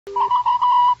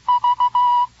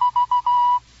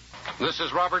This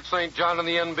is Robert St. John in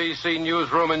the NBC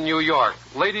newsroom in New York.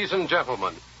 Ladies and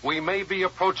gentlemen, we may be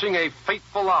approaching a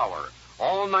fateful hour.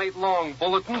 All night long,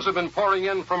 bulletins have been pouring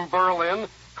in from Berlin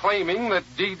claiming that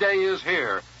D-Day is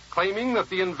here, claiming that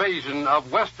the invasion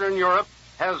of Western Europe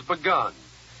has begun.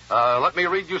 Let me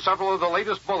read you several of the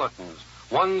latest bulletins.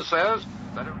 One says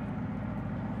that...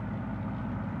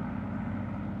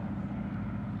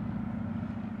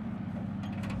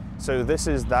 So this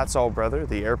is That's All Brother,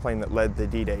 the airplane that led the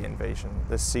D-Day invasion.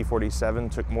 This C-47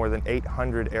 took more than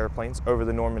 800 airplanes over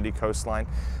the Normandy coastline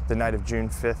the night of June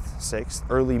 5th, 6th,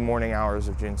 early morning hours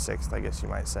of June 6th, I guess you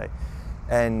might say,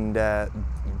 and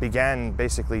began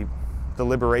basically the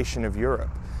liberation of Europe.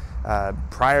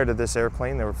 Prior to this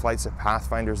airplane, there were flights of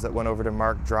Pathfinders that went over to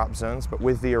mark drop zones, but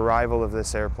with the arrival of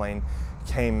this airplane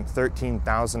came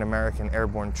 13,000 American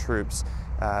airborne troops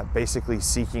basically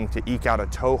seeking to eke out a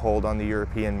toehold on the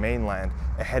European mainland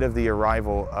ahead of the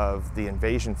arrival of the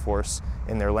invasion force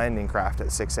in their landing craft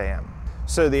at 6 a.m.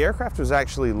 So the aircraft was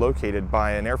actually located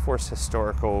by an Air Force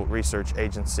Historical Research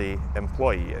Agency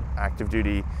employee, an active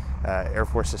duty Air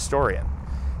Force historian.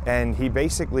 And he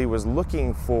basically was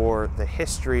looking for the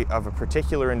history of a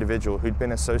particular individual who'd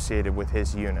been associated with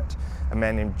his unit, a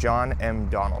man named John M.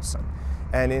 Donaldson.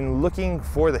 And in looking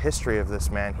for the history of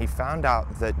this man, he found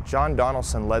out that John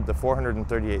Donaldson led the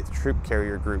 438th Troop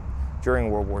Carrier Group during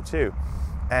World War II.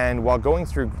 And while going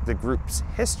through the group's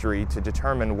history to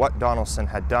determine what Donaldson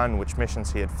had done, which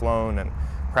missions he had flown, and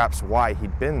perhaps why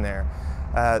he'd been there,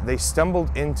 they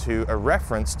stumbled into a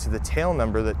reference to the tail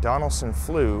number that Donaldson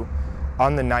flew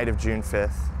on the night of June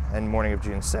 5th and morning of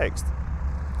June 6th.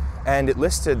 And it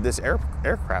listed this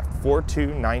aircraft,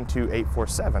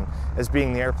 4292847, as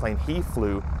being the airplane he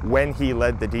flew when he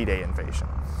led the D-Day invasion.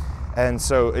 And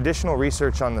so additional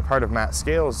research on the part of Matt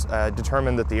Scales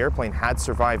determined that the airplane had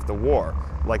survived the war.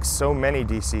 Like so many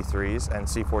DC-3s and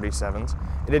C-47s,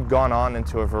 it had gone on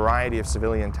into a variety of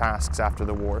civilian tasks after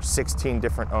the war, 16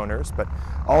 different owners, but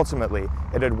ultimately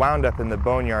it had wound up in the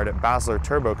boneyard at Basler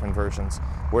Turbo Conversions,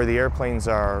 where the airplanes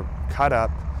are cut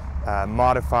up,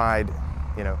 modified.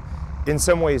 You know, in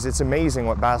some ways it's amazing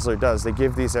what Basler does. They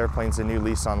give these airplanes a new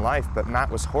lease on life, but Matt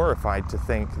was horrified to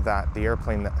think that the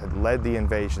airplane that had led the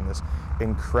invasion, this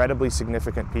incredibly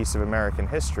significant piece of American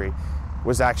history,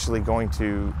 was actually going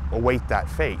to await that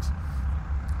fate.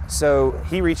 So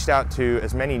he reached out to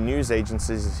as many news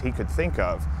agencies as he could think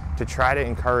of to try to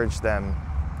encourage them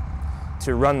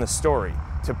to run the story,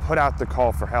 to put out the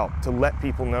call for help, to let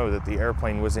people know that the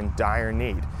airplane was in dire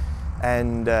need.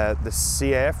 And the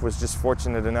CAF was just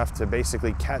fortunate enough to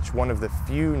basically catch one of the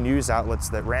few news outlets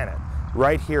that ran it.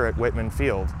 Right here at Whitman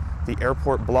Field, the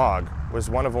Airport Blog was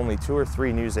one of only 2 or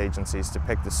 3 news agencies to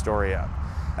pick the story up.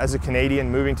 As a Canadian,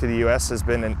 moving to the US has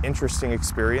been an interesting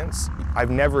experience.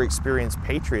 I've never experienced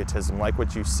patriotism like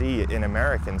what you see in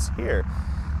Americans here.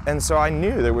 And so I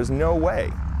knew there was no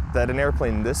way that an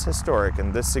airplane this historic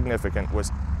and this significant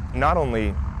was not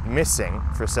only missing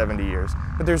for 70 years,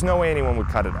 but there's no way anyone would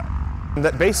cut it up.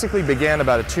 That basically began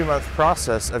about a 2-month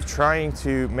process of trying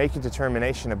to make a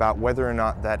determination about whether or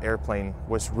not that airplane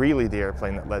was really the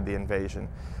airplane that led the invasion.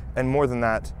 And more than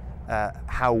that,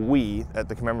 how we at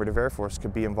the Commemorative Air Force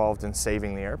could be involved in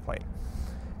saving the airplane.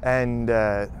 And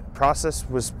process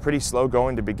was pretty slow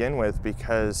going to begin with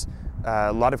because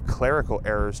a lot of clerical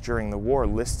errors during the war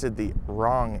listed the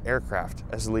wrong aircraft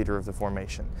as the leader of the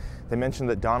formation. They mentioned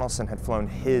that Donaldson had flown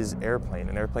his airplane,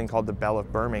 an airplane called the Belle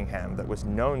of Birmingham that was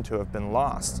known to have been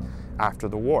lost after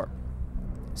the war.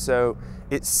 So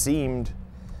it seemed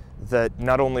that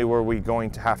not only were we going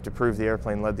to have to prove the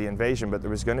airplane led the invasion, but there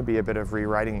was going to be a bit of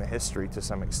rewriting the history to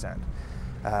some extent.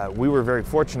 We were very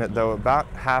fortunate, though, about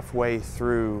halfway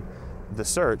through the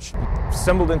search,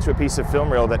 stumbled into a piece of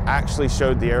film reel that actually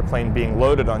showed the airplane being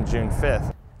loaded on June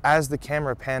 5th. As the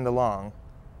camera panned along,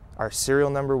 our serial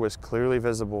number was clearly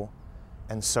visible,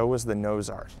 and so was the nose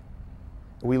art.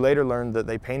 We later learned that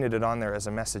they painted it on there as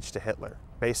a message to Hitler,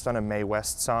 based on a Mae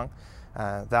West song.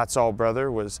 That's All Brother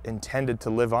was intended to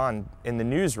live on in the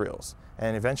newsreels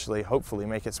and eventually, hopefully,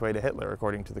 make its way to Hitler,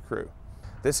 according to the crew.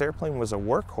 This airplane was a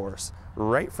workhorse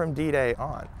right from D-Day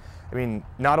on. I mean,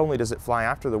 not only does it fly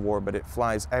after the war, but it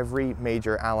flies every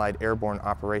major Allied airborne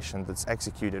operation that's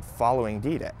executed following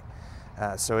D-Day.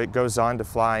 So it goes on to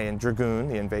fly in Dragoon,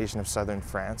 the invasion of southern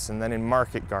France, and then in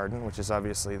Market Garden, which is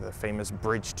obviously the famous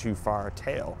Bridge Too Far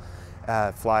tale,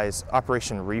 flies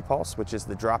Operation Repulse, which is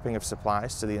the dropping of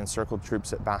supplies to the encircled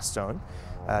troops at Bastogne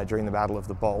during the Battle of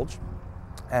the Bulge.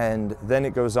 And then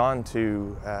it goes on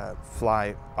to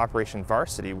fly Operation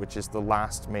Varsity, which is the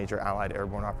last major Allied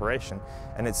airborne operation,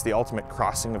 and it's the ultimate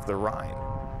crossing of the Rhine.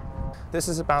 This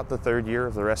is about the third year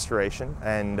of the restoration,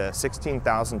 and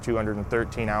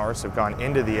 16,213 hours have gone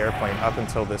into the airplane up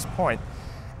until this point,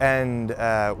 and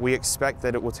we expect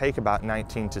that it will take about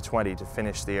 19 to 20 to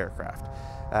finish the aircraft.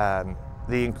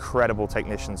 The incredible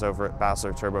technicians over at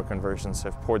Basler Turbo Conversions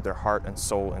have poured their heart and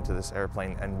soul into this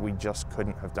airplane, and we just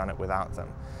couldn't have done it without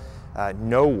them.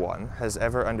 No one has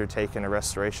ever undertaken a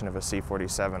restoration of a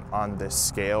C-47 on this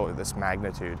scale or this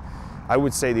magnitude. I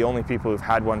would say the only people who've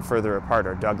had one further apart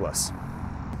are Douglas.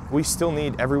 We still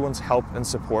need everyone's help and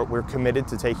support. We're committed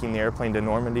to taking the airplane to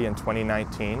Normandy in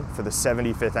 2019 for the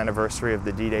 75th anniversary of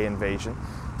the D-Day invasion.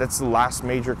 That's the last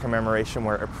major commemoration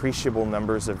where appreciable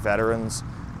numbers of veterans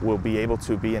will be able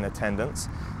to be in attendance,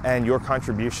 and your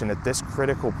contribution at this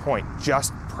critical point,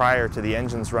 just prior to the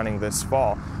engines running this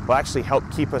fall, will actually help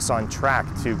keep us on track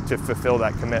to fulfill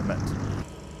that commitment.